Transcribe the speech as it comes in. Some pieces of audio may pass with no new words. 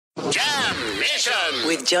Mission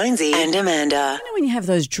with Jonesy and Amanda. You know when you have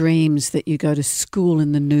those dreams that you go to school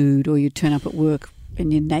in the nude or you turn up at work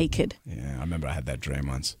and you're naked? Yeah, I remember I had that dream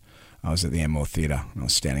once. I was at the Enmore Theatre and I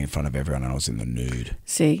was standing in front of everyone and I was in the nude.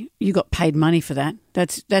 See, you got paid money for that.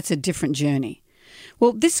 That's a different journey.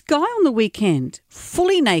 Well, this guy on the weekend,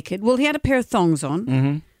 fully naked, well, he had a pair of thongs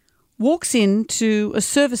on, walks into a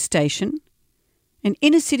service station, an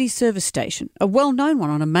inner city service station, a well-known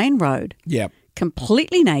one on a main road, Yep.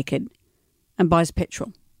 completely naked, and buys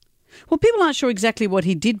petrol. Well, people aren't sure exactly what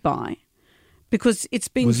he did buy because it's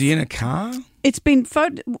been... Was he in a car? It's been...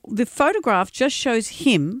 the photograph just shows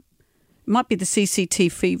him, it might be the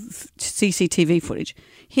CCTV footage,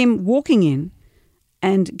 him walking in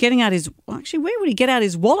and getting out his... Well, actually, where would he get out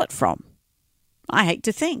his wallet from? I hate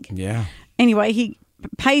to think. Yeah. Anyway, he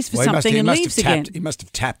pays for something and leaves again. He must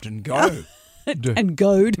have tapped and go. And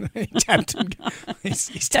goed. He tapped and go.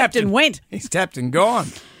 He's Tapped and went. He's tapped and gone.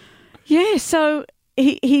 Yeah, so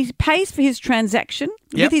he pays for his transaction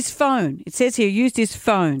with his phone. It says here, used his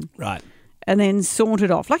phone. Right. And then sauntered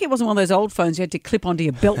off. Like it wasn't one of those old phones you had to clip onto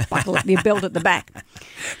your belt buckle, your belt at the back.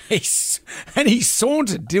 He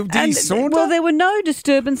sauntered. Did he saunter? Well, there were no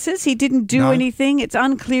disturbances. He didn't do anything. It's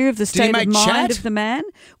unclear of the state of mind chat? of the man.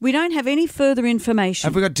 We don't have any further information.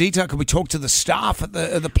 Have we got detail? Could we talk to the staff at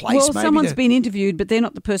the place? Well, maybe someone's been interviewed, but they're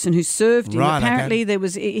not the person who served him. Right, Apparently,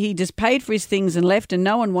 okay. he just paid for his things and left, and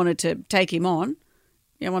no one wanted to take him on.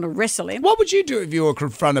 You don't want to wrestle him. What would you do if you were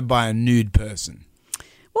confronted by a nude person?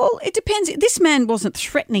 Well, it depends. This man wasn't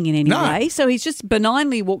threatening in any No. way, so he's just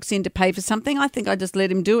benignly walks in to pay for something. I think I just let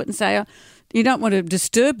him do it and say, you don't want to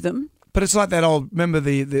disturb them. But it's like that old. Remember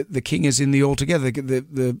the king is in the Altogether.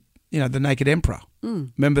 The naked emperor.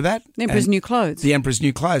 Remember that? The Emperor's And New Clothes. The Emperor's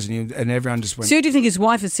New Clothes, and everyone just went. So do you think his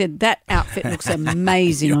wife has said, that outfit looks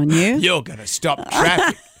amazing on you? You're going to stop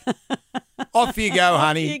traffic. Off you go,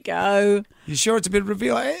 honey. Here you go. You sure it's a bit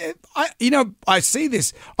revealing? I see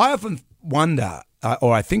this. I often wonder,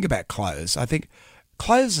 or I think about clothes. I think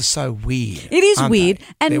clothes are so weird. It is aren't weird. they?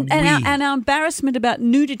 And They're weird. our embarrassment about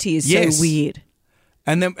nudity is Yes. so weird.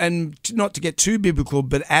 And not to get too biblical,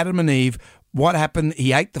 but Adam and Eve, what happened?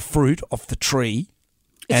 He ate the fruit off the tree.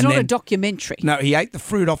 It's not a documentary. No, he ate the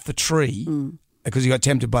fruit off the tree because he got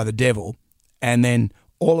tempted by the devil. And then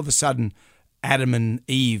all of a sudden, Adam and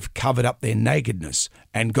Eve covered up their nakedness.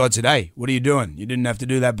 And God said, hey, what are you doing? You didn't have to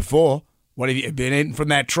do that before. What have you been eating from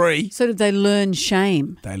that tree? So did they learn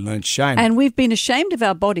shame? They learned shame. And we've been ashamed of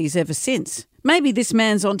our bodies ever since. Maybe this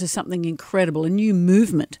man's onto something incredible, a new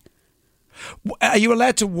movement. Are you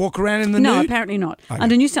allowed to walk around in the No, nude? apparently not. Okay.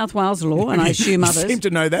 Under New South Wales law, and I assume others, You seem to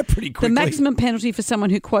know that pretty quickly. the maximum penalty for someone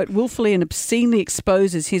who, quote, willfully and obscenely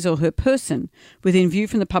exposes his or her person within view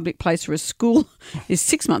from the public place or a school is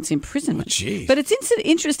 6 months imprisonment. jeez. But it's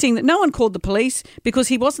interesting that no one called the police because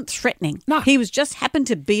he wasn't threatening. No. He was just happened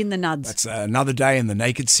to be in the nuds. That's another day in the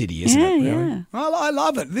naked city, isn't Yeah, it? Really? yeah. I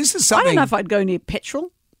love it. This is I something. don't know if I'd go near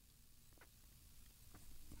petrol.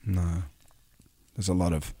 No. There's a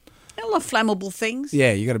lot of... A lot of flammable things.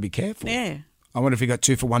 Yeah, you got to be careful. Yeah. I wonder if you got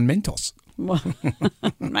 2 for 1 Mentos. Well,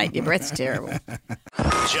 mate, your breath's terrible.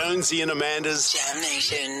 Jonesy and Amanda's Jam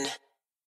Nation.